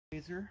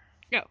Laser.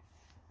 Go.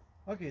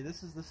 Okay,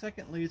 this is the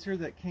second laser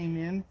that came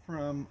in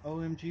from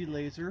OMG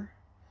Laser.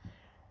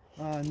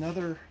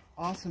 Another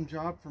awesome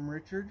job from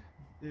Richard.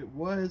 It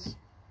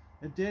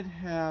did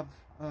have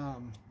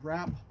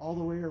wrap all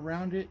the way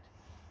around it,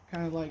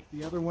 kind of like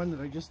the other one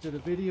that I just did a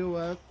video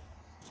of.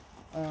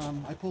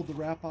 I pulled the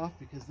wrap off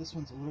because this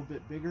one's a little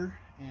bit bigger,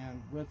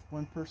 and with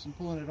one person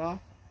pulling it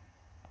off,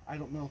 I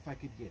don't know if I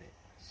could get it.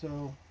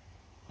 So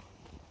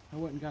I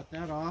went and got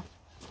that off.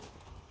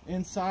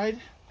 Inside,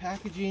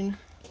 packaging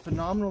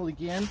phenomenal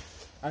again.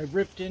 I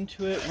ripped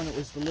into it when it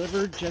was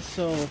delivered just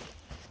so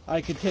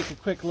I could take a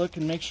quick look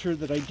and make sure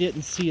that I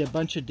didn't see a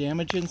bunch of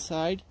damage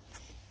inside.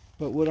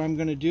 But what I'm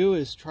going to do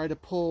is try to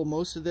pull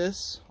most of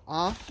this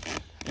off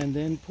and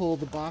then pull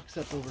the box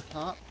up over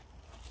top.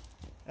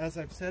 As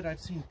I've said,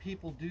 I've seen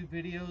people do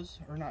videos,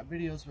 or not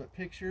videos but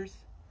pictures,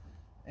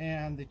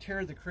 and they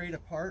tear the crate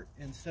apart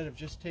instead of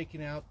just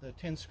taking out the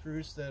 10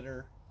 screws that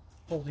are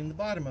holding the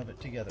bottom of it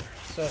together.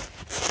 So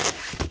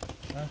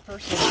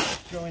first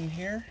I'll go in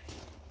here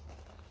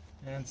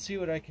and see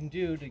what I can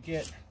do to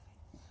get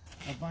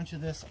a bunch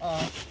of this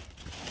off,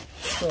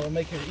 so it'll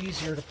make it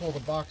easier to pull the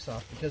box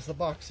off, because the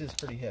box is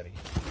pretty heavy.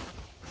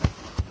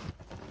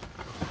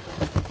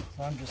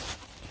 So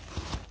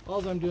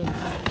all I'm doing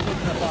is taking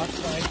the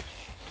box knife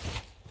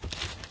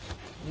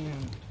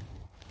and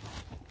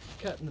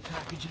cutting the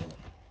packaging.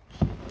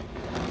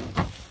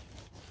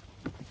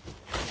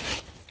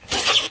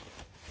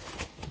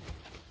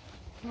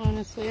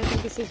 Honestly, I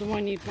think this is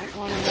one you might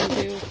want to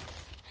undo.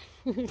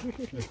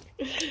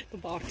 The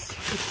box.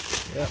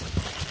 Yeah.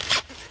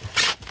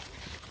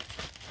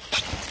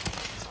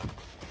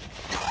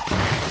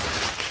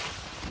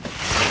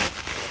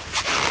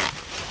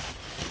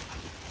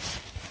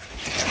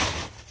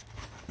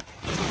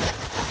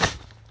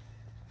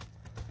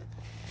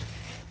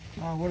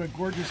 What a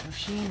gorgeous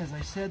machine. As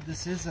I said,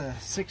 this is a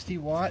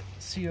 60-watt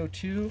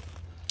CO2.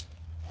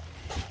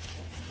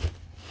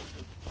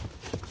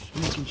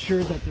 Making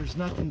sure that there's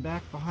nothing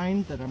back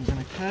behind that I'm going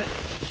to cut.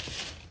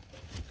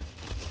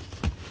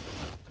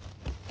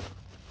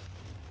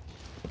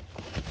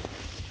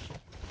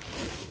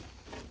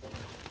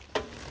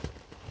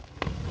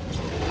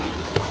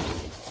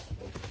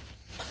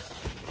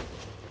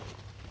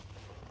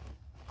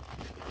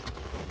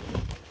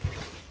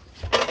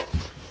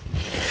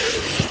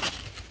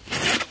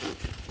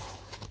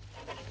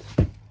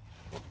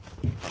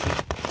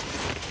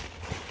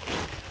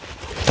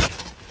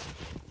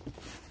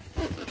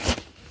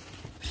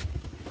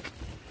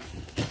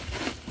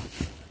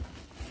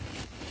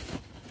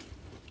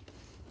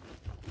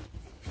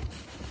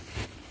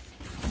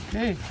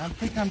 Okay, I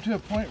think I'm to a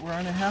point where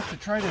I'm going to have to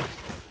try to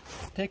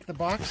take the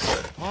box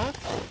off.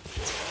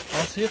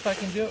 I'll see if I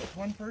can do it with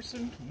one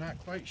person. I'm not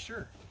quite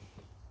sure.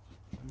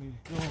 Let me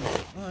go.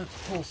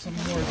 Let's pull some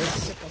more of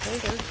this out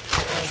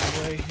of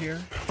the way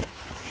here.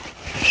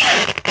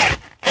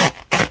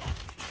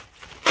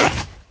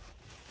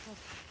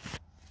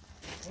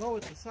 Well,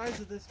 with the size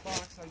of this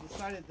box, I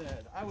decided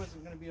that I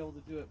wasn't going to be able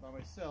to do it by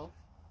myself.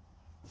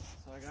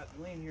 So I got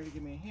Elaine here to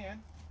give me a hand.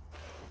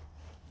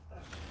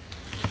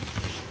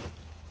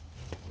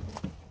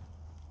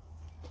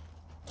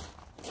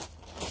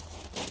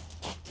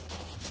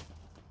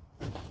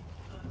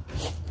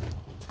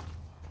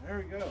 There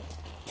we go.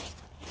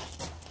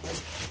 I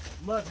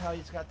love how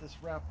he's got this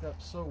wrapped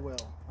up so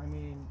well. I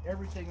mean,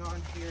 everything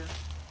on here,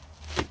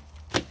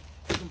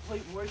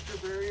 complete moisture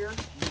barrier.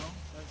 You know,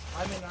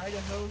 I'm in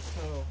Idaho,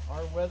 so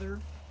our weather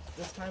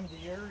this time of the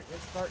year,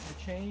 it's starting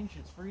to change.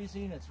 It's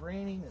freezing, it's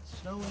raining, it's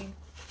snowing.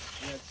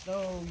 We had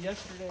snow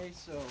yesterday,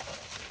 so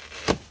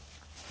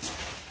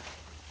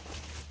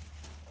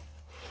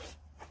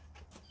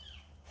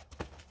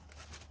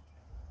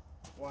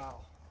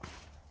wow.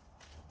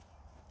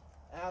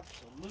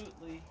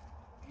 Absolutely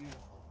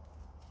beautiful.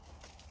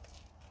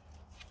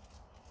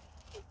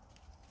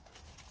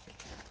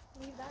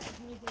 Leave that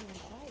with anything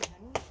inside,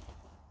 honey.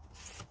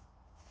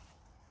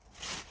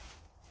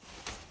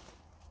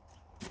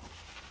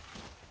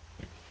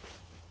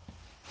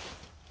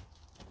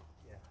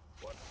 Yeah,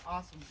 what an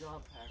awesome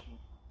job packing.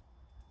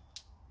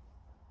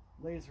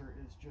 Laser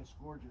is just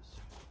gorgeous.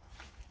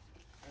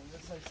 And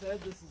as I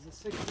said, this is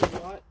a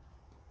 60-watt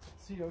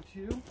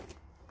CO2.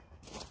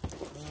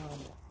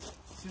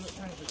 See what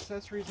kind of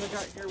accessories I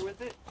got here with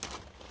it.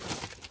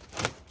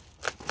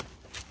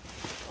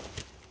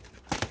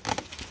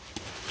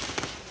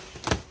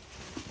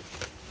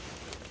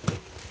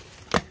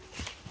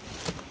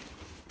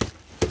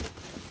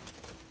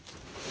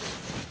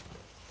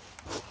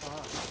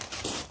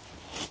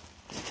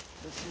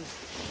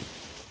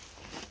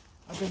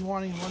 I've been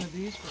wanting one of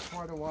these for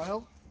quite a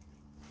while.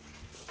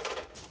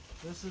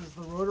 This is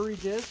the rotary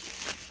disc.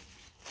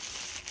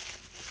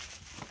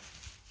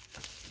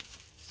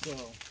 So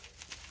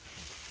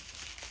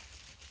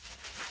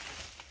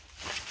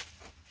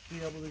be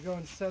able to go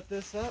and set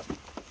this up,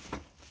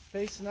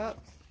 facing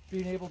up,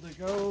 being able to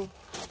go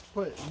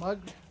put mug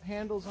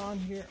handles on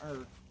here,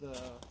 or the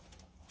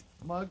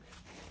mug,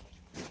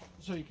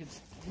 so you can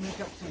make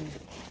up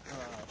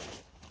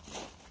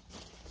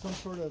some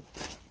sort of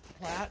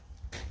plat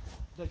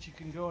that you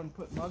can go and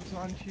put mugs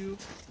onto.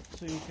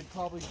 So you could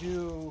probably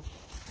do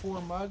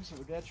 4 mugs. It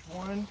would etch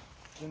one,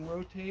 then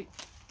rotate,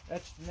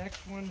 etch the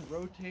next one,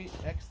 rotate,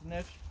 etch the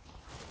next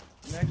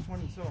one,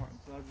 and so on.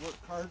 So I'd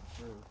work hard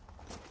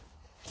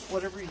for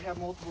whatever you have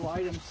multiple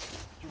items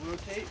to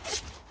rotate.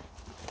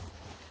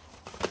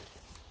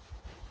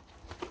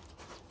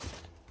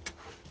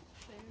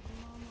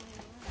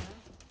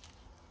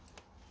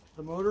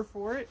 The motor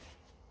for it,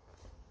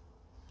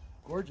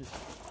 gorgeous.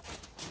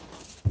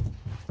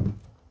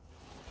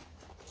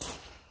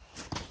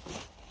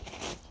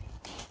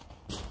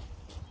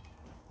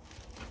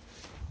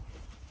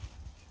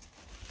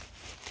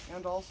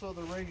 And also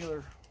the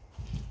regular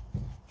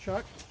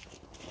chuck.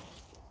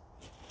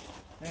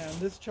 And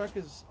this chuck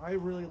is, I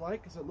really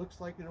like, because it looks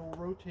like it will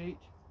rotate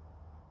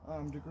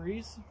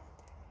degrees.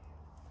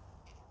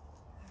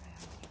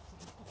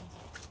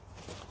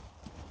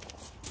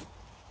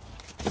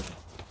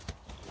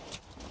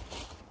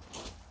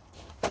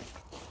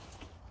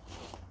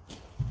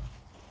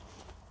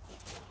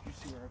 You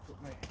see where I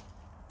put my...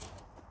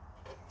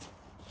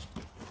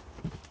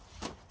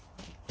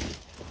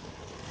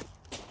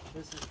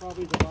 This is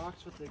probably the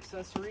box with the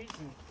accessories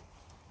and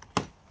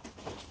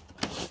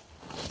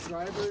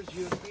drivers,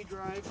 USB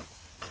drive.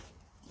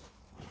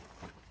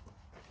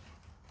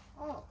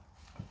 Oh,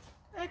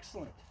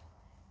 excellent.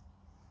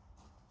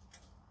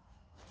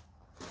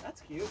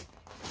 That's cute.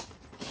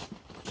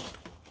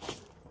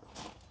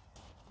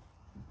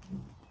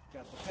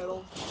 Got the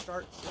pedal,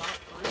 start, stop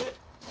for it.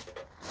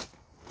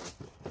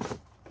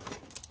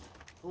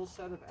 Full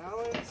set of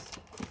Allens.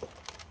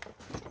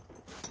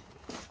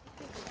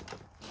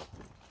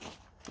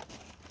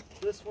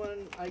 This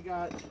one I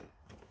got,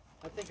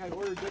 I think I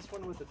ordered this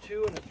one with a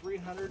 2 and a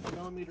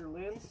 300mm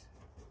lens.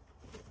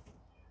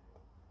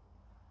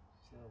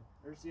 So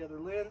there's the other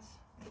lens.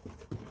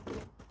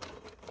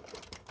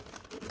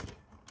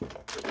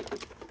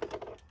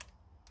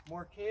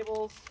 More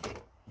cables.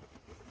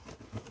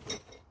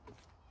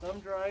 Thumb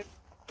drive.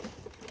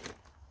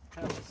 I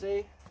have to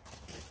say,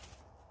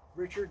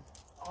 Richard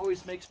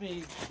always makes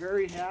me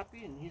very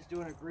happy, and he's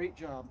doing a great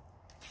job.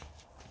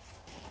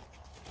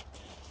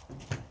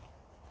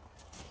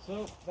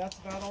 So that's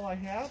about all I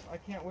have. I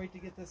can't wait to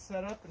get this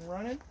set up and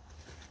running.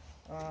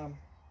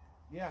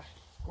 Yeah,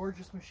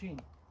 gorgeous machine.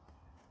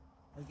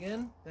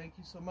 Again, thank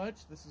you so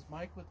much. This is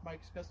Mike with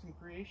Mike's Custom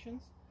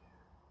Creations,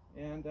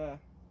 and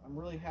I'm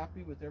really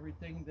happy with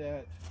everything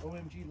that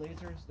OMG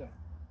Laser has done.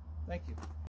 Thank you.